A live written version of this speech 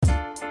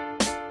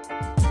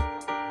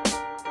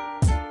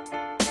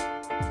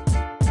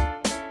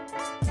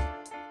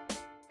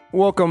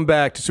Welcome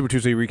back to Super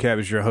Tuesday Recap.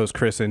 It's your host,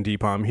 Chris and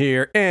Deepam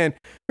here. And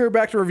we're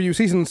back to review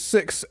Season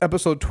 6,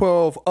 Episode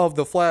 12 of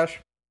The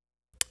Flash.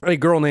 A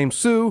girl named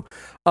Sue.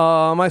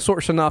 My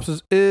short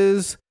synopsis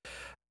is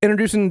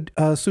introducing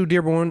Sue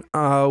Dearborn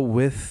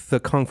with the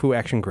Kung Fu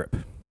action grip.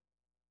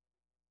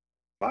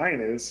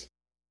 Mine is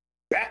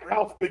Bat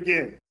Ralph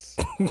begins.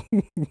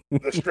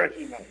 The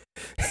stretchy knife.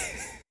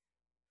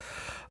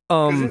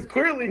 Because it's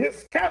clearly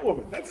his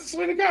Catwoman. That's the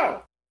way to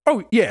go.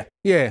 Oh, yeah.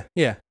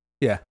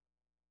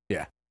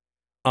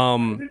 I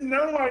didn't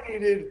know I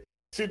needed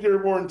Sue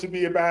Dearborn to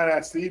be a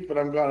badass thief, but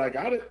I'm glad I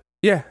got it.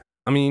 Yeah,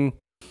 I mean,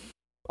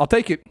 I'll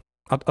take it.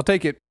 I'll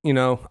take it. You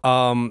know,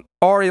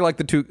 already like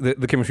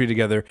the chemistry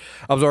together.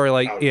 I was already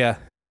like, yeah,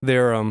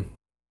 they're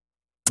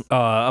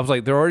I was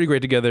like, they're already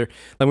great together.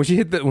 Like when she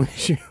hit when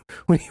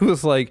he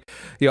was like,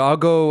 yeah, I'll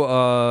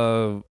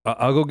go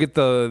get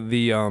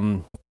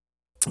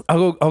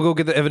I'll go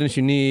get the evidence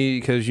you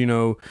need because you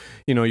know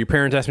your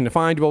parents asked me to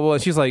find you, blah, blah, blah.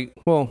 And she's like,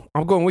 well,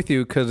 I'm going with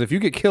you because if you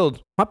get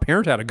killed, my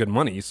parents had a good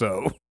money,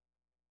 so.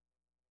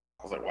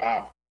 I was like,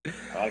 wow,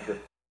 I like her.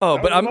 Oh,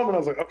 but I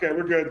was like, okay,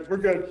 we're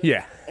good.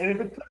 Yeah. And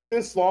if it took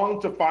this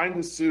long to find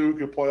the Sue who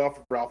could play off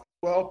of Ralph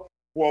as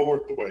well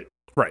worth the wait.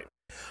 Right.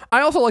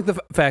 I also like the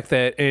fact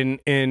that, and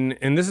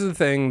this is the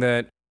thing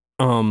that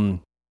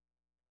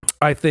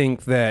I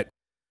think that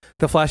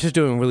the Flash is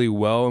doing really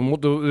well,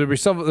 and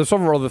there's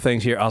several other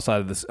things here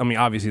outside of this. I mean,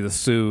 obviously the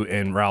Sue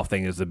and Ralph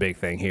thing is the big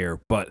thing here,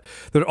 but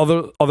there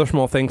are other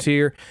small things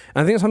here.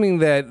 And I think it's something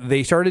that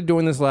they started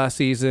doing this last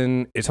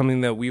season. It's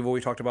something that we've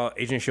always talked about.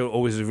 Agent Shield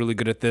always is really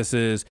good at this,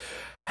 is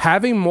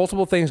having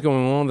multiple things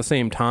going on at the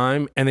same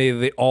time, and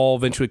they all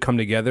eventually come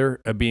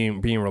together,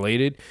 being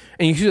related.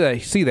 And you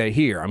see that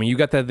here. I mean, you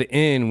got that at the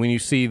end when you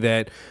see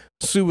that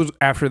Sue was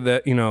after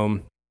the,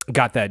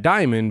 got that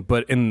diamond,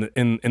 but in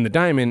the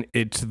diamond,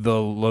 it's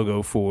the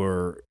logo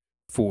for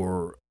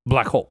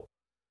Black Hole.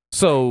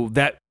 So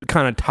that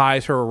kind of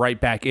ties her right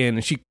back in,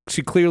 and she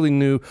clearly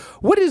knew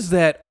what is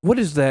that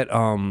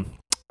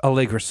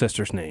Allegra's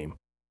sister's name?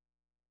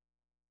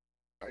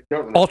 I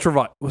don't know.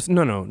 Ultraviolet.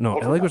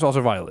 No. Allegra's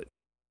Ultraviolet.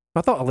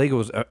 I thought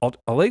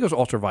Allegra's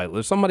Ultraviolet.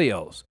 There's somebody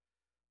else.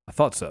 I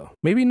thought so.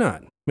 Maybe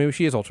not. Maybe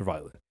she is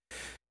Ultraviolet.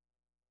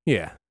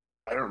 Yeah.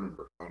 I don't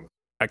remember.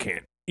 I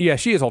can't. Yeah,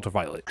 she is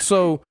Ultraviolet.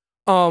 So,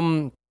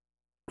 and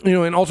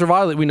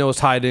Ultraviolet we know is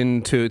tied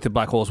into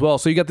Black Hole as well.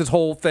 So you got this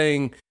whole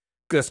thing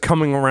that's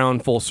coming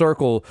around full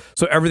circle.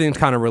 So everything's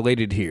kind of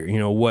related here. You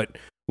know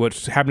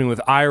what's happening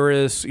with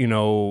Iris,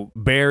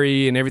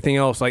 Barry, and everything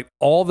else. Like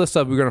all the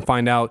stuff we're going to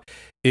find out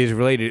is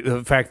related.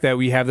 The fact that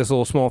we have this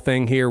little small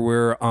thing here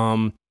where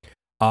not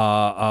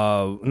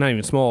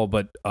even small,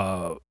 but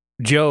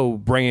Joe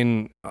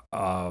bringing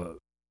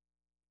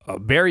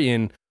Barry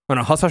in on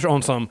a hush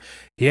on some,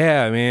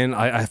 yeah, man.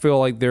 I feel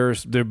like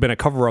there's been a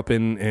cover up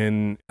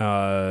in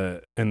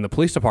the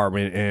police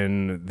department,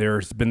 and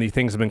there's been these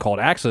things that have been called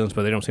accidents,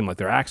 but they don't seem like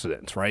they're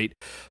accidents, right?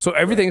 So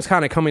everything's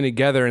kind of coming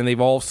together, and they've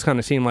all kind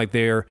of seemed like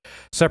they're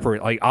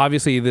separate. Like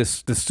obviously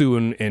this Sue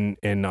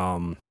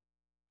and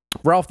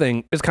Ralph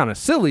thing is kind of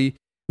silly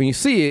when you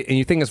see it, and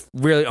you think it's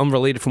really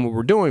unrelated from what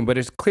we're doing, but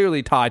it's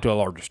clearly tied to a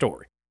larger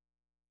story.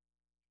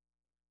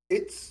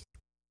 It's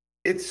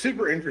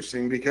super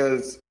interesting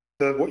because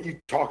what you're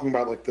talking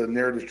about, like the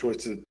narrative choice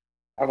to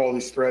have all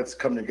these threads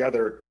come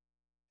together,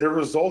 they're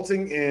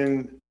resulting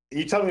in,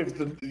 you tell me if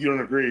you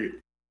don't agree,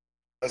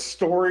 a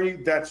story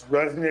that's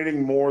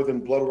resonating more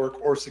than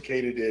Bloodwork or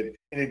Cicada did,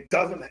 and it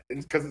doesn't,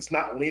 because it's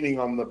not leaning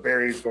on the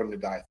Barry's going to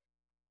die.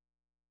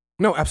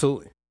 No,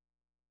 absolutely.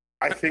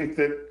 I think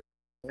that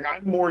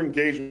I'm more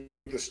engaged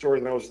with the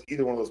story than I was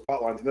either one of those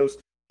plot lines, and those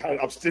kind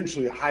of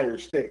ostensibly higher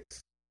stakes.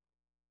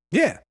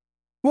 Yeah.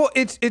 Well,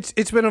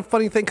 it's been a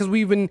funny thing because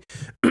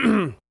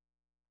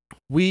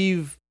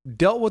we've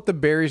dealt with the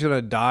Barry's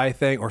gonna die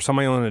thing or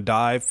somebody gonna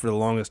die for the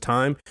longest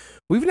time.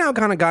 We've now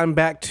kind of gotten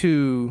back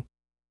to,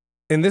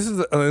 and this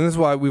is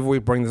why we've always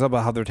bring this up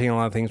about how they're taking a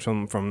lot of things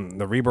from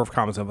the Rebirth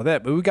comics and stuff like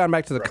that. But we've gotten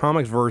back to the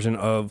comics version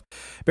of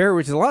Barry,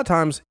 which is a lot of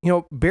times,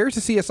 Barry's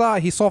a CSI.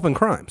 He's solving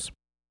crimes.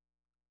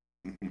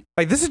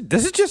 Like this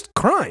is just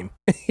crime.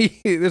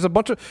 There's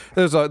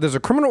a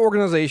criminal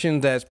organization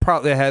that's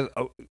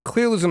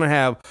clearly going to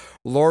have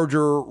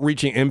larger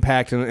reaching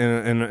impact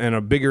and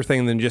a bigger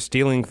thing than just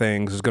stealing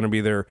things is going to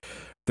be their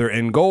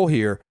end goal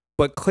here.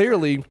 But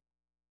clearly,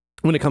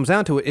 when it comes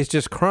down to it, it's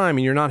just crime,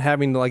 and you're not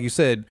having to, like you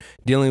said,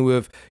 dealing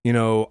with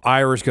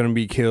Ira's going to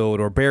be killed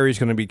or Barry's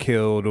going to be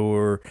killed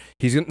or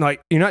he's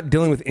like, you're not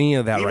dealing with any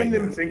of that. Even right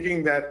them now.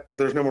 Thinking that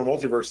there's no more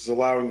multiverse is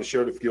allowing the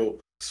show to feel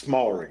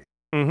smaller.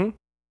 Mm-hmm.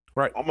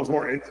 Right. Almost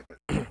more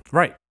intimate.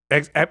 Right.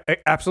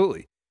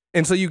 Absolutely.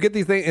 And so you get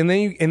these things, and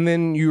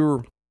then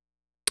you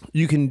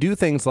can do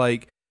things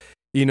like,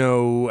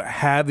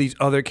 have these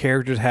other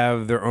characters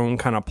have their own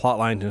kind of plot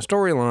lines and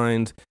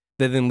storylines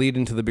that then lead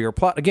into the bigger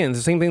plot. Again, it's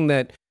the same thing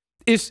that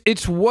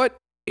it's why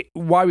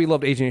we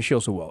loved Agent of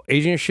S.H.I.E.L.D. so well.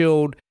 Agent of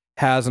S.H.I.E.L.D.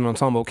 has an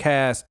ensemble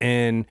cast,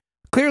 and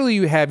clearly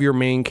you have your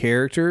main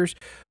characters,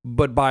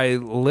 but by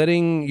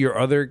letting your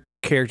other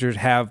characters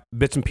have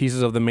bits and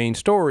pieces of the main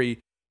story,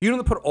 you don't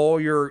have to put all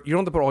your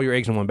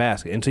eggs in one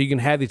basket, and so you can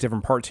have these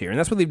different parts here, and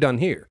that's what they've done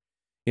here.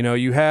 You know,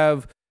 you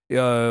have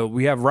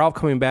we have Ralph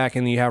coming back,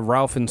 and you have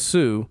Ralph and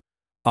Sue,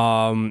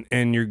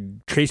 and you're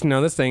chasing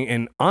down this thing,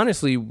 and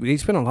honestly, they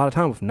spend a lot of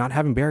time with not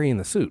having Barry in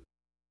the suit.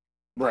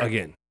 Right.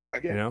 Again.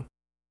 You know?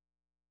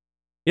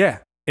 Yeah.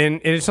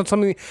 And it's not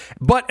something,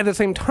 but at the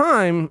same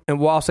time, and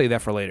well, I'll say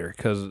that for later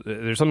because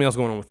there's something else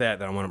going on with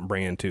that I want to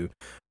bring into.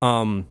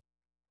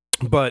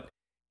 But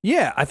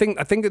yeah, I think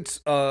it's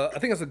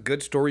a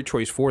good story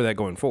choice for that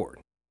going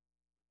forward.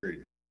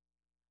 Agreed.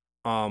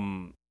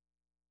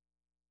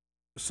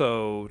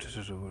 So what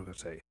was I gonna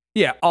say?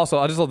 Yeah. Also,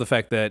 I just love the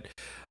fact that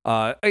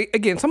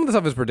again, some of the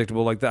stuff is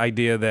predictable, like the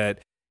idea that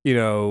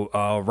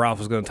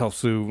Ralph is going to tell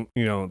Sue,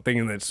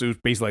 thinking that Sue's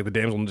basically like the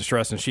damsel in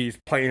distress, and she's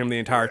playing him the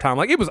entire time.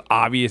 Like, it was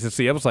obvious to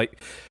see. I was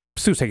like,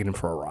 Sue's taking him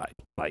for a ride.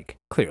 Like,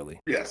 clearly.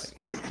 Yes.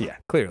 Yeah,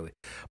 clearly.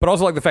 But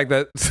also like the fact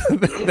that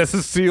that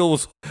Cecile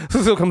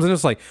comes in and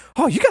is like,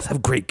 oh, you guys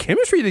have great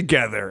chemistry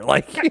together.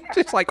 Like,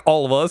 just like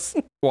all of us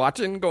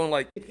watching, going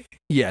like,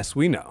 yes,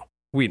 we know.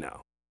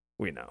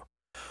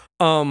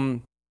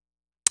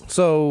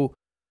 So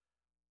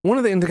one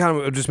of the things kind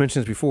of I just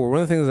mentioned this before, one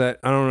of the things that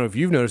I don't know if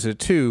you've noticed it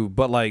too,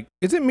 but like,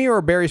 is it me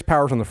or Barry's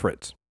powers on the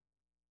fritz?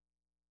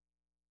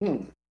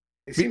 It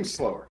seems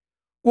slower.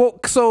 Well,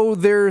 so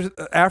there's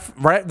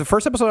right the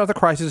first episode after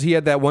Crisis, he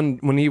had that one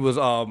when he was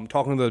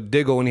talking to the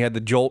Diggle and he had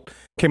the jolt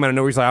came out of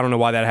nowhere. He's like, I don't know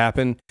why that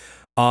happened.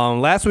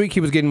 Last week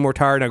he was getting more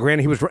tired. Now,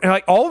 granted, he was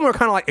like all of them are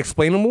kind of like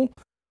explainable,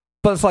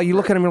 but it's like you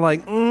look at him, you're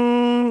like,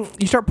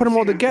 you start putting them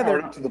all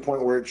together to the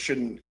point where it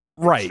shouldn't.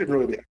 Right. It shouldn't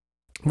really be.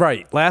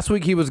 Right. Last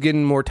week he was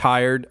getting more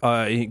tired.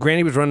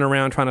 Granny was running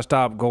around trying to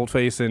stop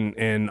Goldface and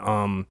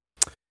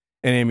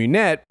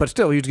Amunet, but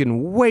still he was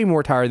getting way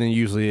more tired than he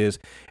usually is.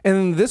 And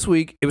then this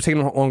week it was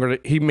taking him longer.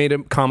 He made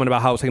a comment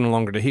about how it was taking him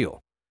longer to heal.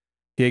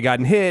 He had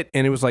gotten hit,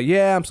 and it was like,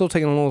 yeah, I'm still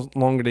taking a little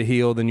longer to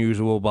heal than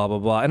usual. Blah blah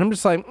blah. And I'm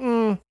just like,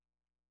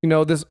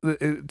 this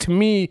to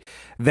me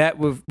that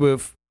with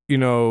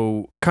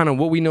kind of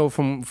what we know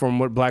from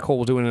what Black Hole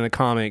was doing in the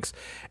comics,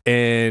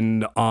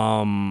 and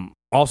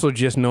also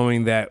just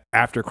knowing that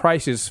after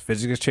Crisis,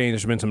 physics has changed.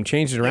 There's been some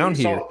changes around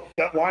here.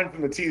 That line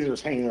from the teaser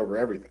is hanging over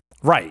everything.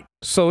 Right.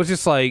 So it's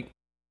just like,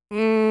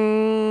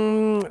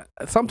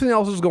 something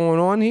else is going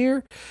on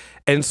here.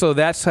 And so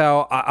that's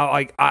how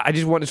I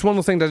just want, it's one of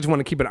those things I just want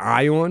to keep an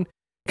eye on.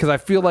 Because I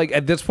feel like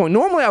at this point,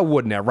 normally I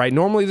wouldn't have, right?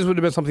 Normally this would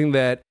have been something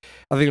that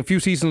I think a few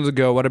seasons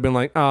ago would have been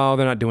like, oh,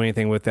 they're not doing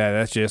anything with that.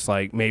 That's just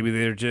like, maybe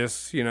they're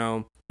just, they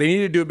need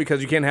to do it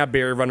because you can't have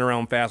Barry running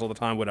around fast all the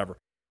time, whatever.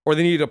 Or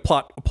they need a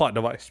plot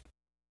device.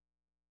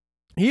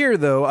 Here,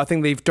 though, I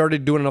think they've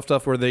started doing enough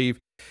stuff where they've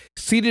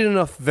seeded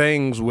enough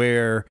things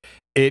where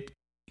it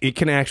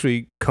can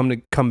actually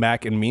come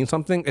back and mean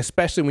something,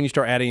 especially when you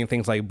start adding in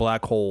things like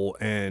Black Hole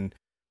and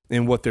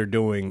what they're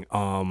doing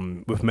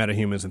with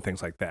metahumans and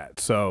things like that.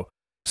 So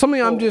something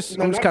I'm just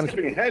kind of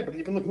skipping ahead, but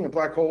even looking at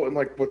Black Hole and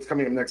like what's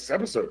coming up next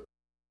episode,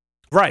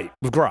 right,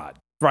 with Grodd,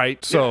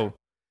 right? So, yeah.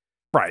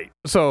 Right,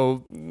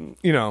 so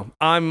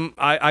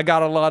I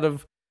got a lot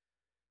of.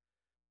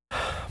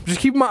 Just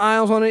keeping my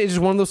eyes on it. It's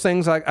just one of those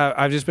things.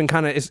 I've just been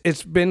kind of.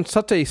 It's been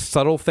such a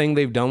subtle thing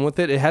they've done with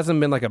it. It hasn't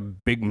been like a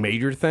big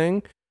major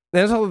thing.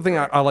 That's the other thing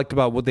I liked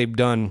about what they've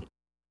done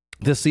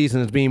this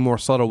season is being more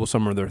subtle with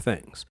some of their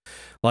things.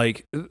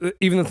 Like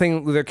even the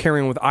thing they're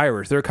carrying with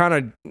Iris, they're kind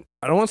of.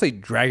 I don't want to say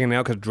dragging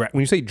out because when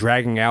you say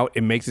dragging out,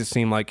 it makes it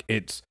seem like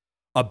it's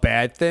a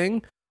bad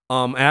thing.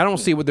 And I don't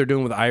see what they're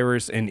doing with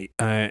Iris and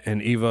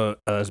Eva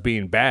as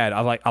being bad.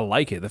 I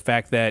like it. The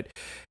fact that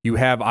you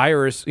have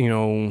Iris,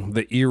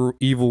 the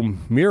evil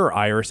mirror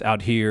Iris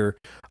out here,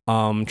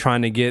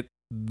 trying to get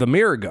the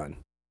mirror gun,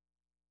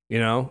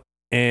 and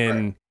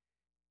right.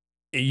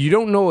 You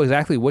don't know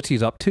exactly what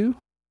she's up to,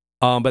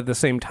 but at the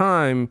same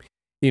time,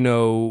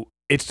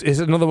 it's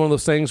another one of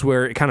those things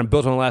where it kind of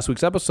built on last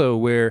week's episode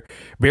where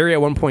Barry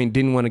at one point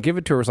didn't want to give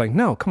it to her. It was like,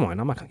 no, come on,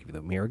 I'm not going to give you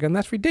the mirror gun.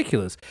 That's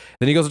ridiculous.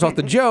 Then he goes to talk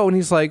to Joe, and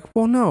he's like,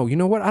 well, no, you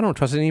know what? I don't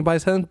trust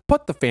anybody's hand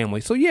but the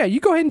family. So yeah, you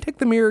go ahead and take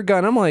the mirror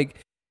gun. I'm like,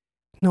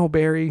 no,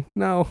 Barry,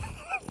 no.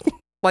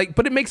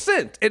 But it makes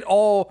sense. It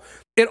all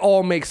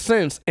makes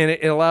sense, and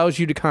it allows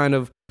you to kind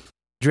of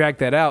drag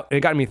that out. And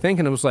it got me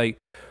thinking. It was like,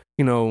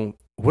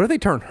 what if they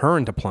turn her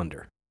into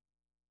Plunder?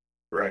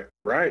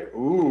 Right.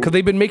 Ooh. Because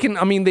they've been making.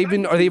 I mean, they've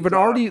been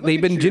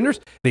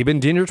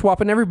ginger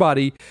swapping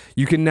everybody.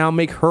 You can now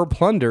make her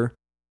Plunder.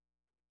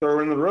 Throw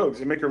her in the rogues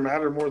and make her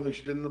matter more than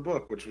she did in the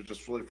book, which was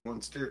just really fun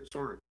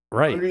story.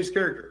 Right. Underneath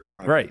character.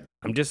 Right.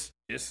 I'm just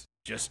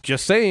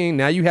saying.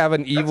 Now you have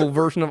an evil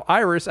version of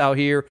Iris out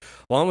here,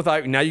 along with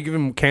now you give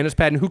him Candace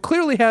Patton, who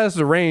clearly has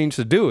the range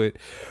to do it.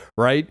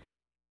 Right.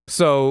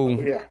 So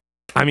yeah.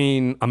 I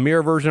mean, a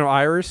mirror version of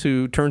Iris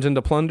who turns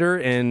into Plunder,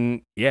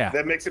 and yeah.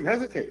 That makes him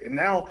hesitate. And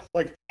now,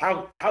 like,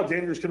 how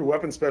dangerous could a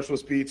weapon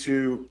specialist be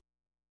to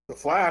the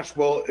Flash?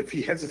 Well, if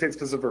he hesitates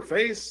because of her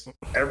face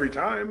every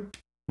time.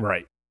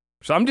 Right.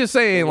 So I'm just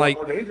saying, like,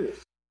 more dangerous.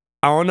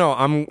 I don't know.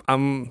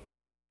 I'm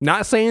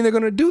Not saying they're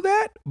going to do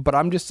that, but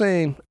I'm just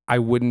saying I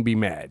wouldn't be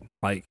mad.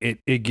 Like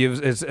it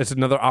gives it's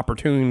another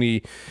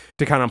opportunity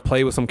to kind of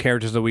play with some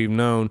characters that we've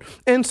known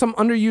and some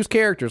underused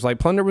characters. Like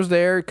Plunder was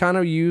there, kind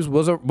of used,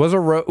 was a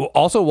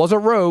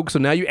rogue. So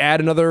now you add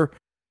another,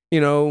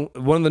 one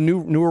of the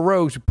newer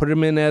rogues. You put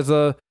him in as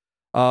a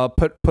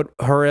put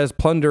her as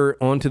Plunder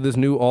onto this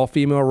new all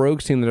female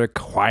rogues team that are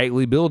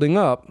quietly building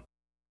up.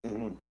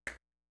 Mm-hmm.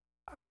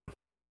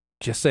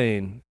 Just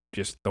saying,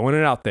 just throwing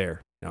it out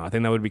there. I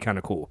think that would be kind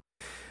of cool.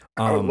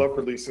 I would love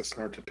for Lisa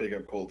Snart to pick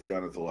up Colt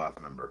Gunn as the last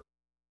member.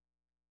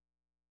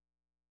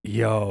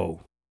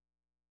 Yo.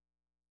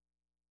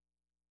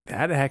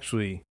 That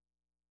actually...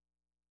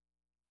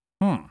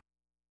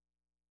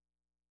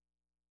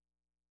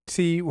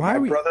 See, why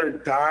My brother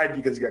died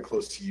because he got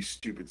close to you,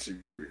 stupid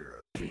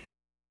superhero.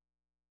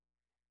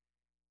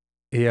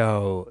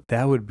 Yo,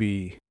 that would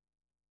be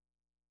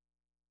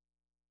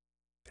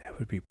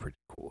pretty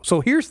cool.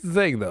 So here's the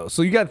thing, though.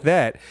 So you got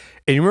that,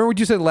 and you remember what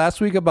you said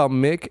last week about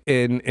Mick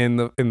in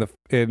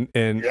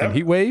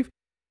Heatwave?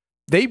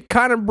 They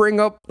kind of bring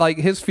up like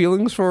his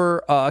feelings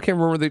for I can't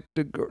remember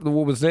the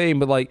woman's name,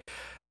 but like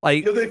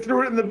they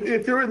threw it in the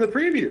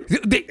preview.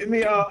 In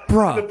the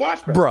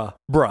flashback.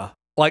 Bruh.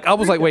 Like I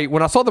was like, wait.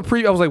 When I saw the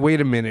preview, I was like,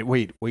 wait a minute,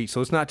 wait.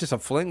 So it's not just a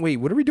fling. Wait,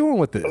 what are we doing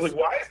with this? I was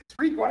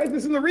like, why is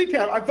this in the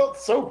recap? I felt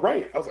so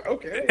right. I was like,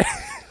 okay.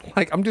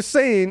 Like I'm just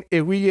saying,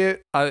 if we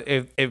get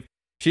if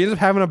she ends up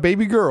having a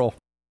baby girl,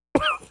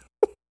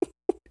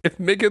 if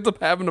Mick ends up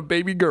having a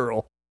baby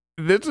girl,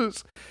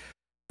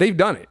 they've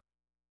done it,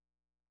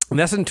 and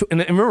that's and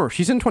remember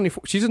she's in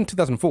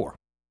 2004.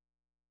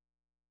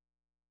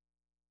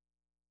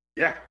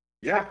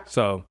 Yeah.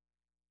 So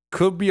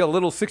could be a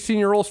little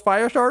 16-year-old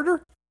fire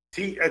starter.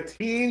 A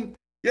teen,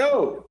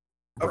 a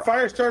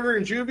fire starter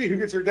in juvie who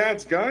gets her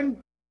dad's gun,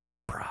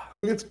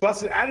 who gets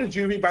busted out of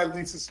juvie by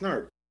Lisa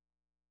Snart.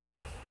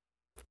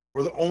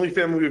 We're the only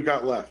family we've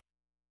got left.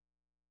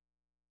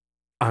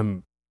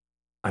 I'm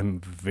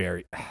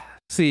very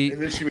see,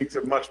 and then she meets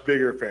a much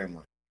bigger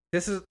family.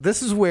 This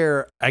is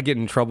where I get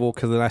in trouble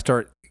because then I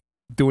start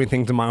doing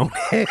things in my own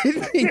head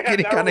and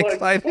getting kind of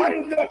excited. Why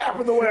did that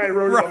happen the way I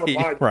wrote it on the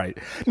podcast? Right.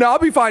 No, I'll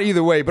be fine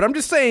either way. But I'm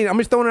just saying, I'm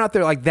just throwing it out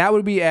there. Like that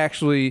would be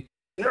actually.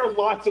 There are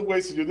lots of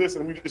ways to do this,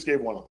 and we just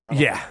gave one of them.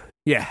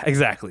 Yeah,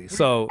 exactly.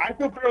 So I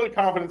feel fairly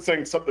confident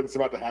saying something's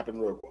about to happen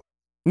real quick.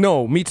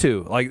 No, me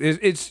too. Like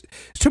it's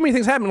too many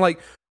things happening. Like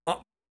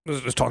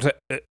let's talk to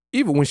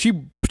Eva when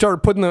she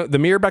started putting the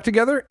mirror back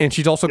together, and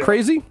she's also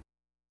crazy.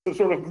 The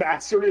sort of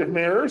mastery of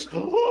mirrors.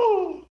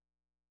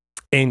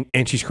 and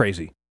she's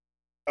crazy.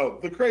 Oh,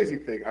 the crazy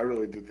thing, I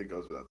really do think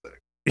goes without saying.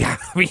 Yeah,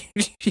 I mean,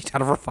 she's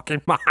out of her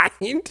fucking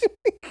mind.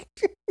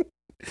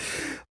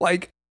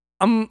 Like,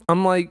 I'm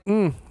like,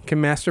 can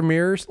master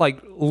mirrors?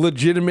 Like,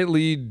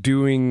 legitimately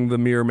doing the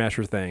mirror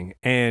master thing.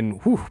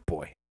 And, whew,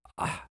 boy.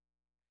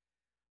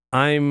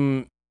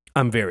 I'm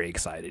very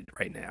excited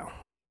right now.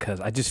 Because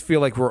I just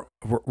feel like we're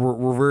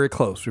very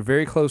close. We're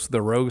very close to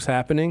the rogues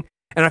happening.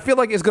 And I feel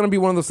like it's going to be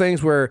one of those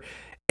things where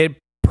it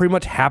pretty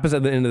much happens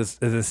at the end of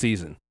this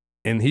season.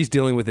 And he's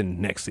dealing with it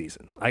next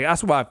season. Like,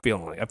 that's what I feel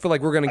like. I feel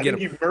like we're going to get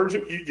him. You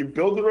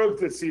build the rogues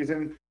this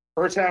season.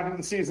 First half of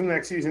the season,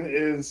 next season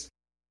is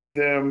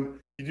them.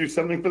 You do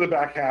something for the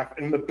back half.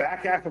 And the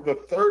back half of the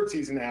third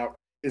season out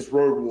is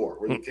Road War,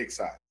 where they take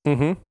sides.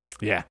 Mm-hmm.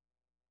 Yeah.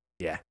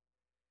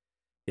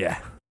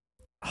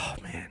 Oh,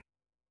 man.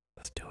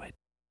 Let's do it.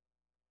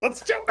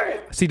 Let's do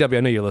it. CW, I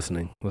know you're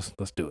listening. Let's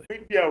do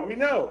it. We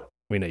know.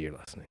 We know you're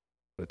listening.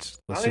 Let's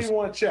I don't even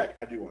want to check.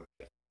 I do want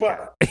to check.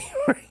 But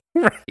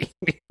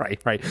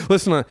right.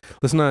 Listen. I do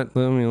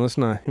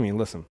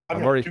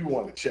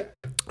want to check.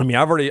 I mean,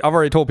 I've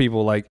already told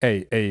people like,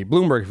 hey,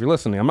 Bloomberg, if you're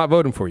listening, I'm not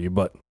voting for you,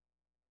 but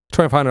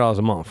 $2,500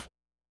 a month.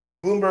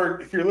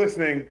 Bloomberg, if you're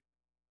listening,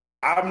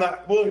 I'm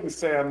not willing to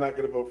say I'm not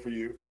going to vote for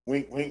you.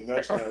 Wink, wink,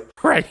 nudge, nudge.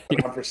 Right.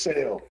 But I'm for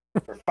sale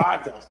for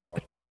 $5,000.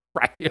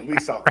 Right. At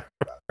least I'll.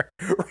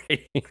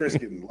 Right. Chris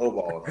getting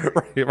lowball.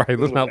 Right.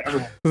 Let's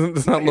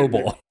not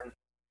lowball.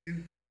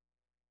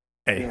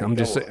 Hey, I'm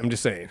just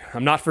saying.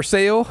 I'm not for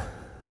sale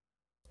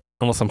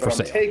unless I'm for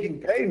sale. I'm taking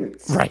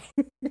payments. Right.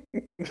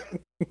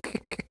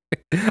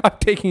 I'm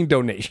taking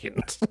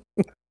donations.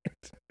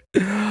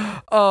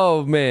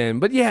 Oh man,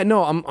 but yeah,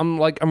 no, I'm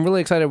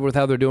really excited with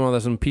how they're doing all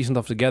this and piecing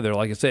stuff together.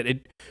 Like I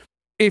said,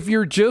 if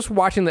you're just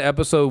watching the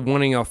episode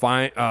wanting a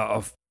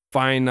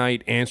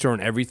finite answer on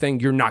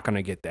everything, you're not going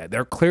to get that.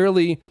 They're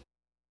clearly,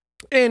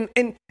 and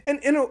in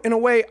a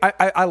way,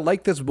 I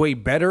like this way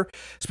better,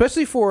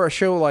 especially for a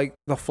show like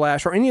The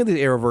Flash or any of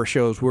the Arrowverse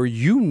shows where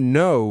you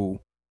know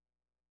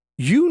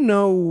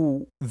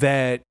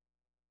that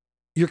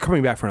you're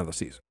coming back for another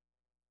season.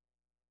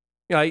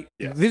 Like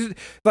these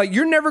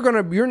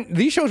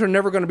shows are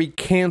never gonna be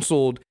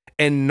canceled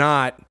and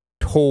not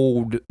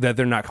told that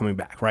they're not coming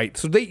back, right?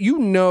 So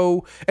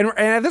and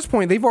at this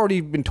point they've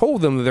already been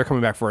told them that they're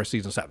coming back for a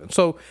season 7.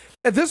 So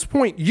at this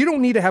point you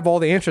don't need to have all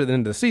the answers at the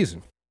end of the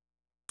season.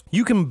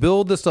 You can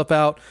build this stuff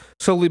out,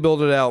 slowly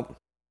build it out,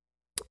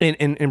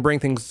 and bring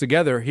things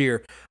together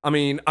here. I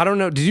mean, I don't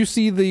know. Did you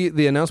see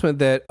the announcement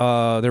that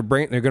they're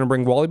going to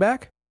bring Wally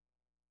back?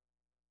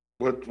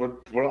 What?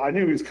 Well, I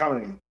knew he was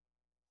coming.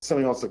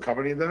 Something else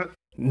accompanied that?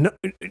 No,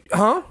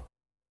 huh?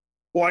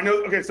 Well, I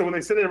know. Okay, so when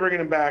they said they're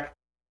bringing him back,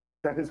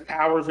 that his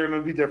powers are going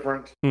to be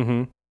different,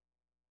 Mm-hmm.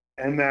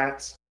 and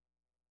that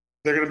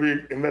they're going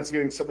to be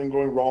investigating something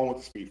going wrong with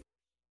the speed.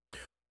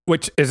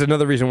 Which is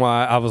another reason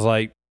why I was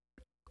like,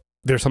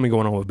 there's something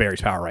going on with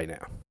Barry's power right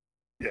now.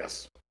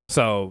 Yes.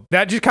 So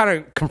that just kind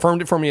of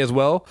confirmed it for me as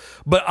well.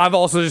 But I've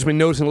also just been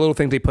noticing the little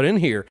things they put in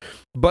here.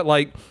 But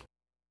like,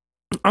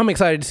 I'm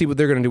excited to see what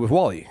they're going to do with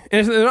Wally.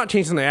 And they're not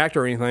changing the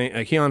actor or anything.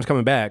 Keon's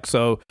coming back.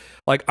 So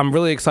like, I'm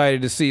really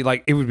excited to see,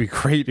 like, it would be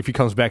great if he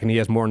comes back and he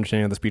has more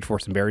understanding of the Speed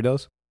Force than Barry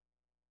does.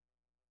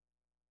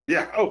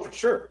 Yeah, oh, for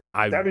sure.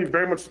 That'd be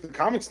very much the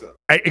comics, though.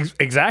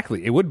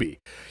 Exactly. It would be.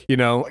 You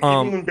know, like,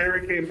 even when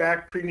Barry came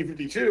back pre-New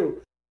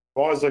 52, I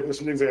was like, there's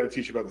some things I got to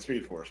teach you about the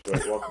Speed Force.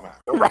 But welcome back.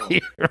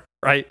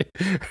 Right.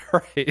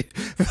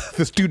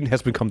 The student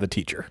has become the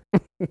teacher.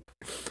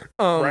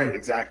 Right,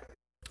 exactly.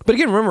 But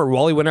again, remember,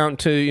 Wally went out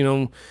to, you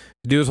know,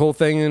 do his whole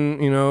thing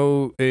and, you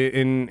know,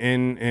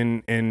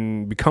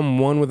 and become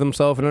one with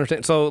himself and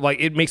understand. So, like,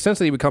 it makes sense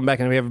that he would come back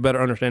and we have a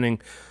better understanding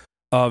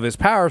of his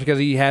powers because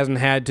he hasn't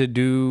had to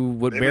do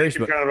what Barry's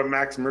kind of a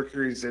Max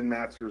Mercury's in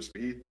Master of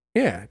Speed.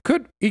 Yeah,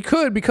 he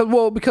could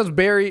because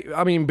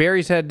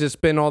Barry's had to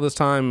spend all this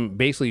time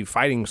basically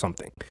fighting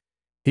something.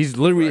 He's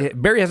literally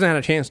Barry hasn't had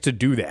a chance to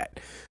do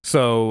that,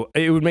 so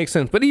it would make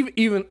sense. But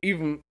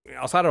even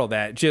outside of all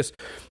that, just,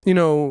 you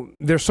know,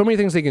 there's so many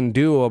things they can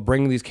do of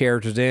bringing these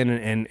characters in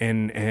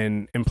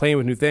and playing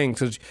with new things.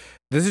 So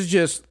this is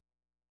just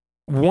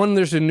one.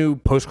 There's a new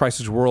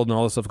post-crisis world and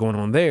all this stuff going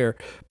on there,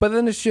 but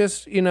then it's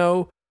just, you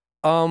know,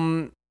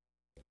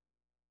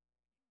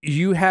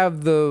 you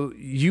have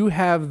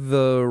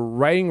the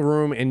writing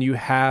room and you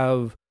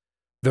have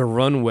the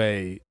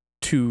runway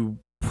to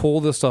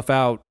pull this stuff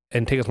out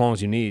and take as long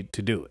as you need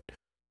to do it.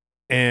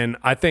 And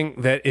I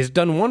think that it's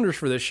done wonders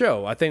for this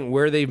show. I think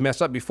where they've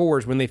messed up before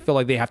is when they feel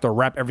like they have to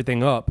wrap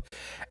everything up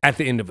at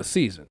the end of a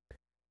season.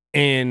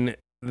 And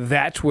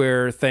that's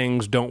where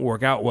things don't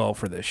work out well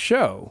for this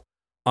show.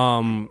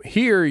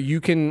 Here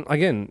you can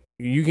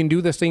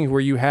do this thing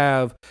where you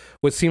have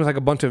what seems like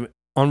a bunch of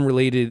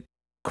unrelated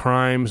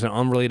crimes and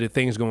unrelated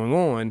things going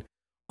on.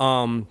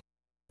 And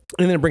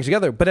then it brings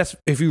together. But that's,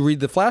 if you read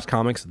the Flash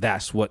comics,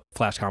 that's what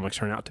Flash comics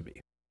turn out to be.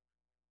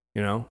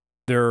 You know,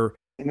 they're...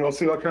 You know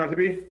what's it turn out to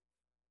be?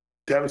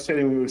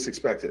 Devastating we least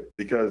expected,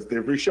 because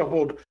they've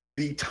reshuffled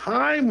the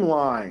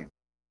timeline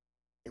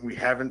and we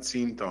haven't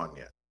seen Dawn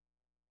yet.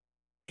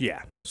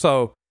 Yeah.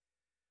 So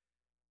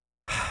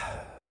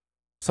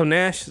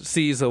Nash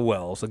sees a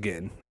Wells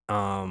again.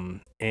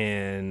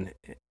 And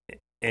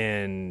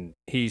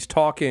he's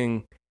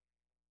talking.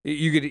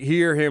 You could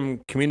hear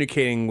him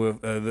communicating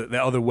with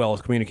the other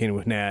Wells communicating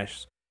with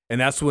Nash. And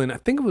that's when, I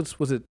think it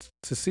was it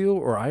Cecile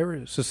or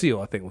Iris?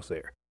 Cecile, I think, was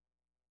there.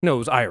 No, it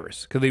was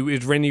Iris,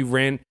 because Rennie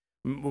ran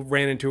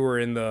into her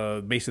in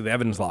basically the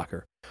evidence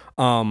locker,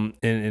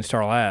 in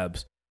Star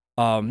Labs.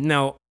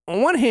 Now,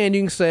 on one hand,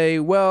 you can say,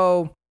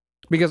 well,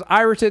 because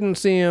Iris didn't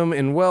see him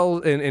and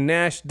Wells and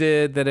Nash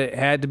did, that it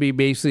had to be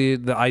basically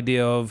the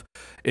idea of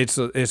it's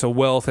a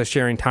Wells that's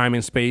sharing time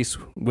and space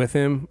with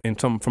him in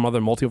from other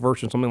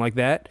multiverse or something like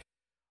that.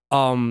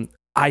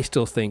 I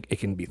still think it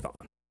can be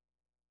Thawne.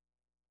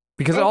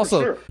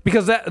 Because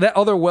because that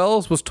other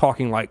Wells was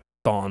talking like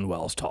Thawne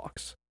Wells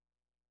talks.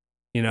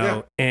 You know,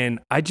 yeah. And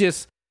I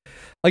just,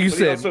 like you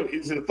said,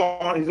 he's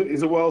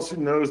a Wells who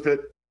knows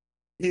that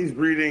he's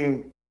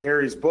reading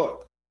Harry's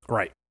book,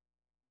 right?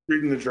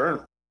 Reading the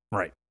journal,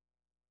 right?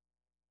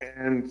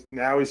 And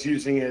now he's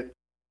using it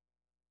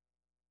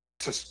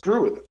to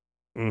screw with it,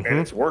 and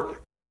it's working.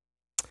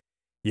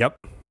 Yep.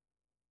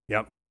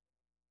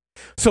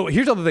 So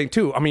here's the other thing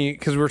too. I mean,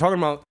 because we were talking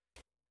about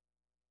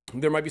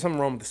there might be something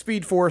wrong with the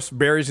Speed Force.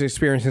 Barry's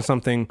experiencing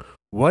something.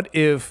 What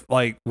if,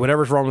 like,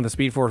 whatever's wrong with the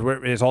Speed Force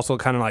is also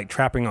kind of like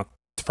trapping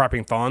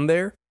Thawne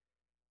there?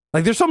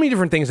 Like, there's so many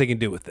different things they can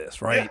do with this,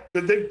 right?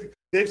 Yeah,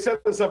 they've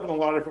set this up in a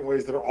lot of different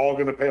ways that are all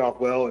going to pay off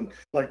well, and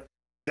like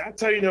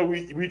that's how you know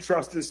we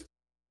trust this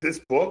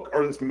book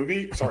or this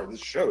movie. Sorry,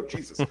 this show,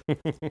 Jesus,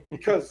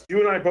 because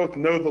you and I both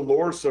know the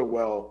lore so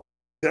well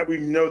that we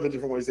know the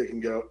different ways they can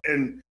go,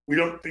 and we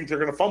don't think they're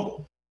going to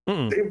fumble.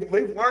 They've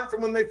learned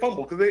from when they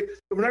fumble, because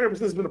we're not going to say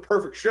this has been a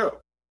perfect show.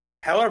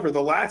 However,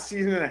 the last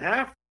season and a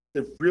half,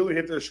 they've really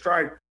hit their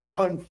stride,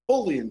 pun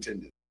fully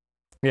intended.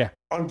 Yeah.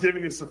 On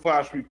giving us the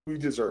Flash we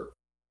deserve.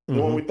 The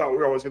one we thought we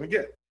were always going to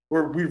get.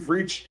 Where we've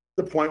reached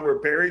the point where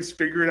Barry's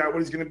figured out what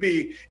he's going to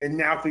be, and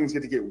now things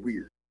get to get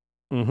weird.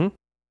 Mm-hmm.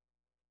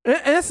 And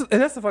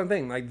that's the fun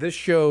thing. Like, this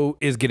show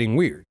is getting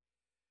weird.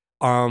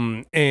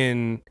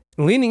 And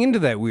leaning into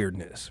that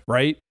weirdness,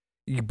 right?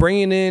 You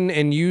bringing in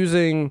and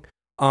using...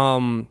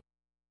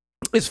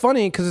 it's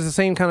funny because it's the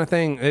same kind of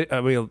thing. It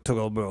took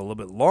a little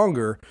bit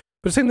longer,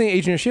 but the same thing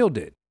Agent of S.H.I.E.L.D.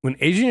 did. When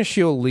Agent of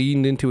S.H.I.E.L.D.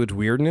 leaned into its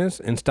weirdness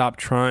and stopped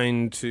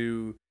trying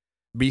to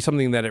be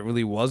something that it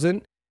really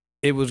wasn't,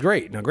 it was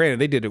great. Now, granted,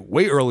 they did it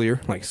way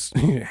earlier, like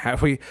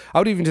halfway. I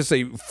would even just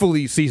say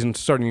fully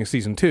starting in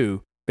season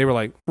 2. They were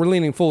like, we're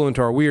leaning full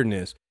into our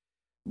weirdness.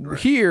 Right.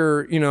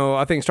 Here,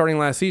 I think starting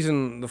last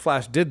season, the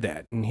Flash did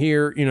that, and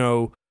here,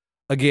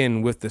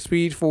 again with the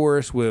Speed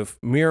Force, with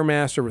Mirror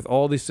Master, with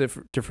all these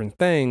different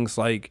things,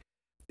 like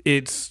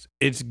it's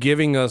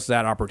giving us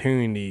that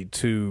opportunity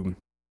to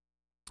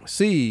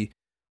see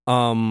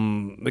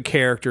the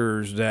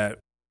characters that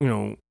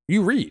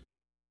you read.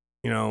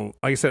 Like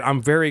I said,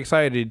 I'm very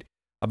excited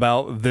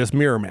about this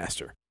Mirror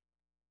Master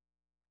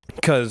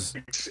because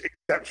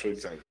exceptionally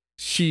excited.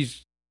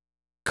 She's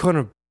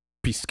gonna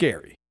be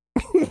scary,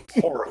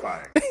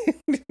 horrifying.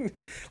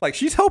 Like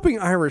she's helping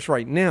Iris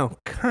right now,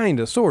 kind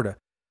of, sorta,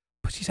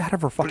 but she's out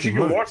of her fucking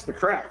mind. You can watch the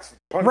cracks.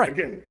 Right.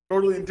 Again,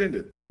 totally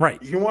intended.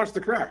 Right. You can watch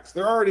the cracks.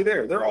 They're already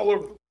there. They're all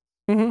over.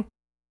 Mm-hmm.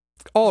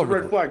 All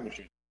over. Red flag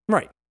machine.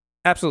 Right.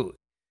 Absolutely.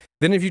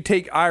 Then if you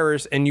take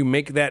Iris and you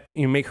make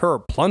her a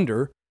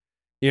plunder,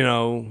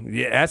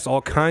 that's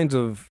all kinds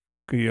of,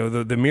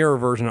 the mirror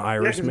version of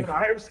Iris. Yeah,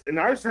 Iris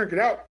turned it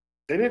out.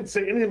 They didn't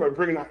say anything about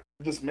bringing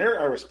this mirror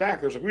Iris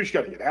back. They was like, we just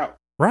got to get out.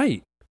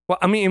 Right. Well,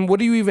 I mean,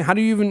 how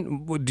do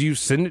you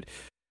send it?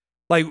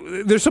 Like,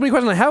 there's so many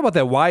questions I have about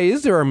that. Why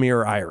is there a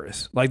mirror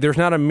Iris? Like, there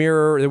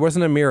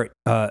wasn't a mirror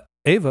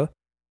Ava.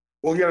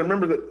 Well, you got to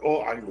remember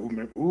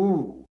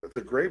that. That's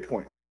a great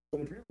point.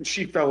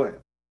 She fell in.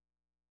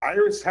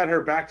 Iris had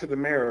her back to the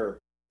mirror.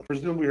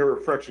 Presumably her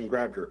reflection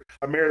grabbed her.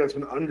 A mirror that's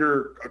been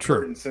under a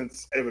curtain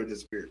since Ava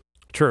disappeared.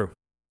 True.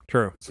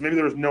 So maybe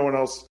there was no one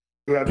else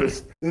who had this.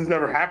 This has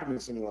never happened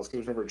to someone else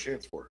because there's never a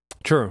chance for it.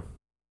 True.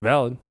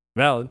 Valid.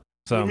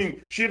 So I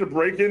mean, she had to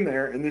break in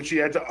there, and then she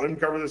had to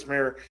uncover this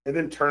mirror and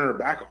then turn her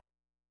back on.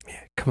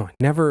 Yeah, come on,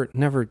 never do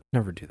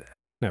that.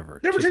 Never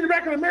turn your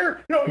back on the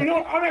mirror. No, you know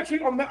what? I'm actually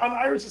on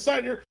Iris'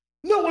 side here.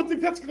 No one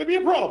thinks that's going to be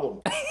a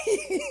problem.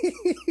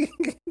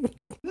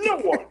 No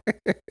one.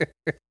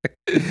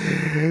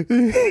 I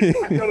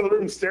go to the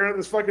room staring at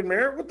this fucking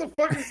mirror. What the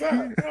fuck is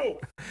that? No.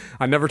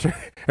 Every time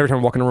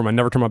I walk in the room, I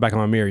never turn my back on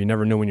my mirror. You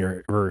never know when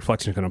your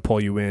reflection is going to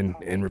pull you in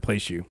and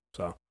replace you.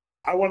 So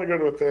I want to go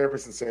to a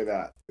therapist and say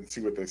that and see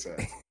what they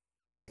say.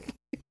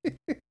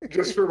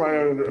 Just for my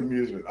own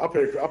amusement. I'll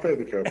pay the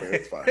copay.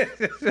 It's fine.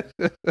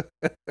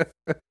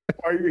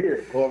 Why are you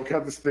here? Well, I've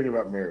got this thing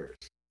about mirrors.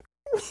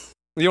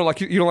 You don't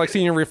like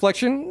seeing your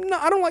reflection? No,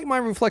 I don't like my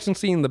reflection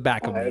seeing the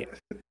back of me.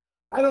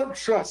 I don't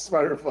trust my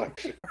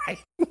reflection.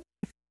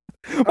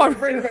 I'm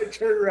afraid if I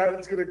turn around,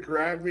 it's going to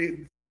grab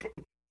me.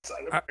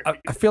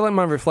 I feel like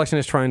my reflection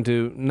is trying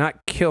to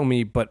not kill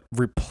me, but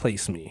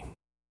replace me.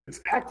 It's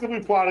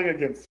actively plotting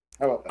against me.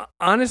 How about that?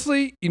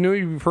 Honestly, to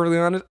be perfectly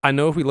honest, I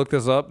know if we look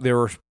this up, there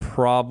was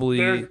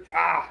probably...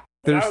 I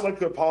would like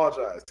to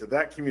apologize to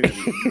that community.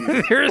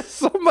 There's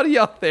somebody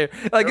out there.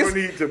 Like, no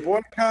need to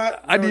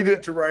boycott. I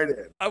need to write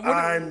in.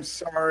 I'm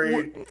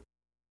sorry.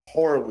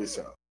 Horribly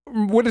so.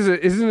 What is it?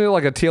 Isn't it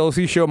like a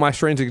TLC show, My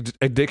Strange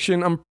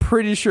Addiction? I'm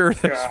pretty sure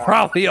there's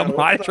probably a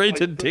My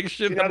Strange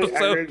Addiction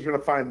episode. They're going to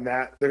find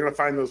that. They're going to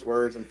find those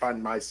words and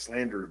find my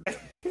slander.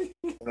 And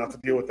have to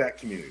deal with that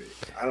community.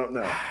 I don't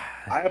know.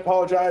 I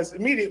apologize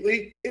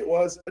immediately. It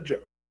was a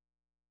joke.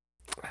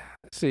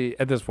 See,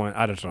 at this point,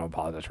 I just don't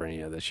apologize for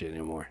any of this shit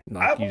anymore.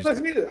 I don't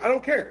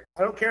care.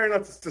 I don't care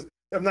enough.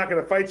 I'm not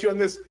going to fight you on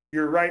this.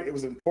 You're right. It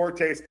was in poor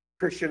taste.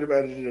 Chris should have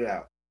edited it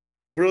out.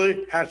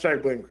 Really? #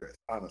 blame Chris,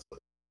 honestly.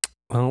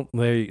 Well,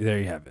 there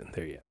you have it.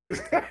 There you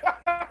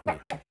have it.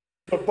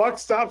 The buck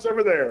stops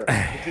over there.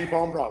 The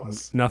T-Palm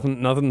promise.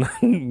 Nothing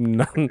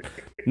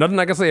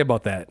I can say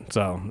about that.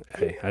 So,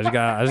 hey, I just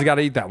got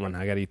to eat that one.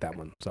 I got to eat that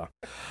one. So,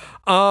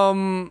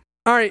 all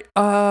right.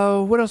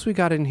 What else we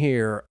got in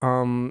here?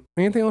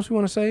 Anything else we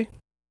want to say?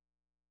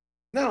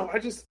 No, I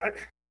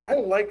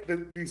like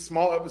that these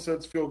small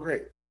episodes feel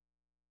great.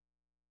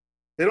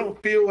 They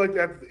don't feel like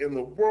that in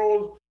the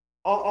world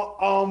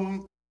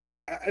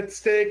at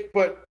stake,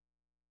 but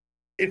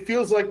it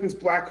feels like this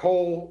black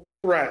hole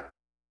threat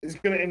is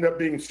going to end up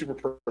being super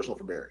personal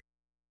for Barry.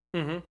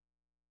 Mm-hmm.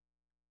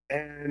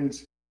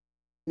 And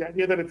the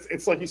idea that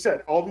it's like you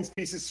said, all these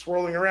pieces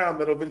swirling around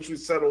that eventually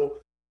settle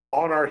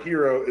on our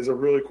hero is a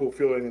really cool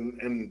feeling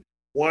and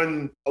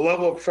a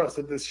level of trust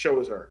that this show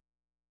has earned.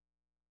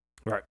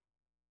 Right.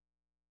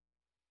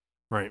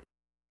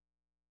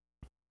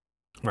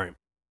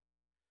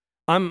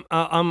 I'm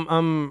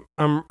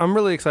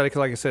really excited because,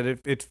 like I said,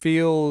 it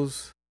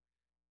feels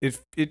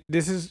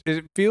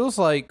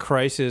like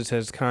Crisis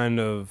has kind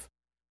of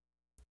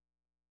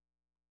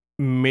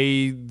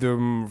made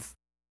them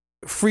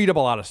freed up a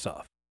lot of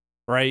stuff,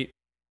 right?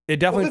 It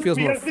definitely feels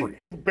more free.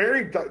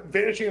 Barry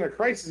vanishing in a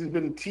Crisis has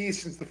been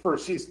teased since the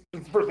first season,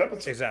 since the first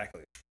episode.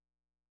 Exactly.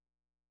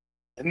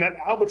 And that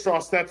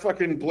albatross, that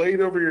fucking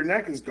blade over your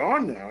neck is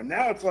gone now. And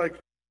now it's like,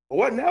 well,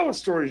 what now? What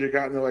stories you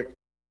got? And they're like,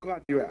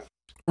 glad you asked.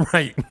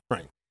 Right.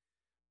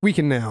 We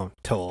can now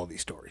tell all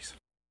these stories.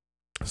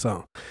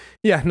 So,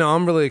 yeah, no,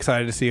 I'm really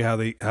excited to see how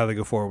they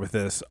go forward with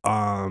this.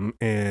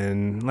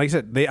 And like I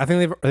said, I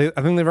think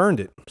they've earned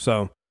it.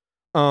 So,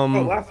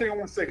 last thing I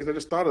want to say, because I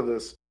just thought of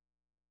this,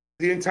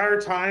 the entire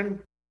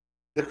time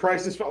the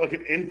Crisis felt like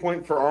an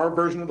endpoint for our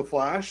version of the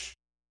Flash,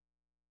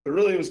 but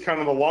really it was kind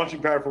of the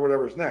launching pad for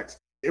whatever's next.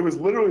 It was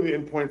literally the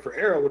endpoint for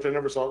Arrow, which I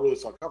never really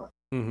saw coming.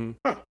 Mm-hmm.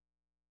 Huh.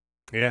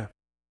 Yeah.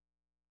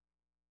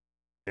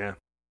 Yeah.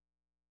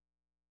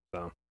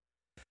 So.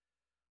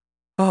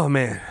 Oh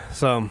man.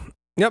 So.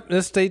 Yep.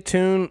 Just stay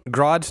tuned.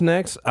 Grodd's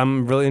next.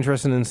 I'm really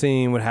interested in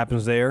seeing what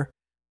happens there.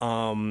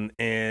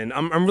 And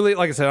I'm really,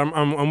 like I said,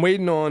 I'm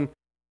waiting on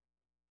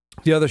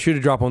the other shoe to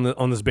drop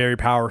on this Barry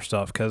Power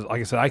stuff, because, like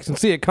I said, I can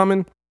see it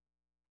coming,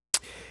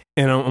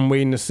 and I'm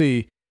waiting to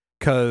see.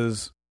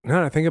 Because now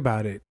that I think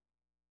about it,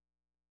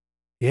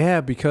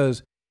 yeah,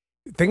 because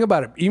think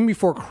about it, even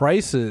before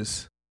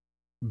Crisis,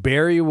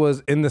 Barry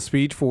was in the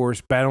Speed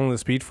Force, battling the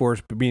Speed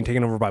Force, being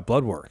taken over by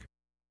Bloodwork.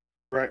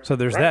 Right. So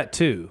there's that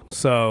too.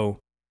 So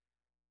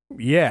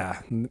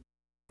yeah, yeah,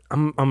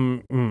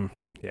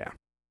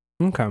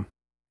 okay,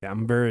 yeah,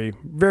 I'm very,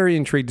 very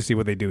intrigued to see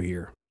what they do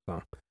here.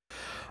 So,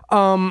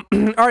 all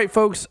right,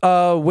 folks.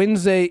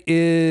 Wednesday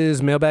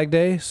is Mailbag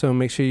Day, so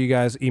make sure you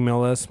guys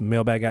email us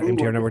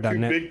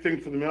mailbag@mtrnetwork.net. Big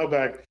thing for the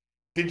mailbag.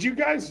 Did you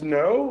guys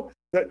know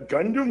that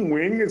Gundam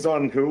Wing is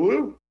on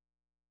Hulu?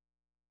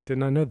 Did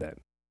not know that.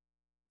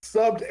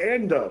 Subbed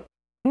and dubbed.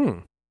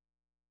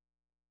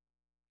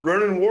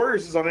 Ronin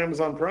Warriors is on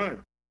Amazon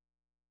Prime.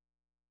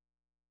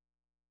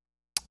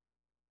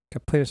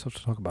 Got plenty of stuff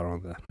to talk about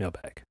on the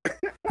mailbag.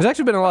 There's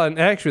actually been a lot.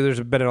 There's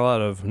been a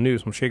lot of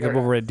news from shakeup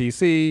over at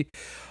DC.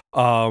 Yeah,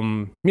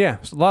 a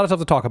lot of stuff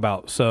to talk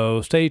about.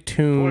 So stay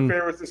tuned. My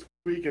favorites this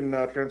week in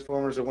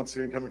Transformers are once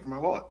again coming from my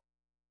wallet.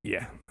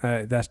 Yeah,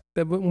 that's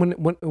when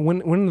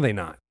are they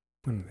not?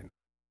 When are they not?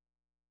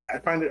 I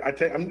find it. At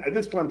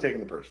this point, I'm taking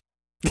the person.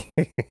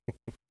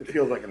 It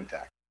feels like an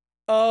attack.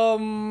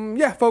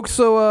 Yeah, folks.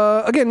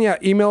 So again, yeah,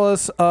 email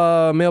us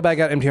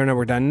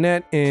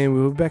mailbag@mtrnetwork.net, and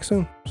we'll be back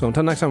soon. So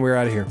until next time, we're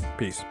out of here.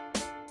 Peace.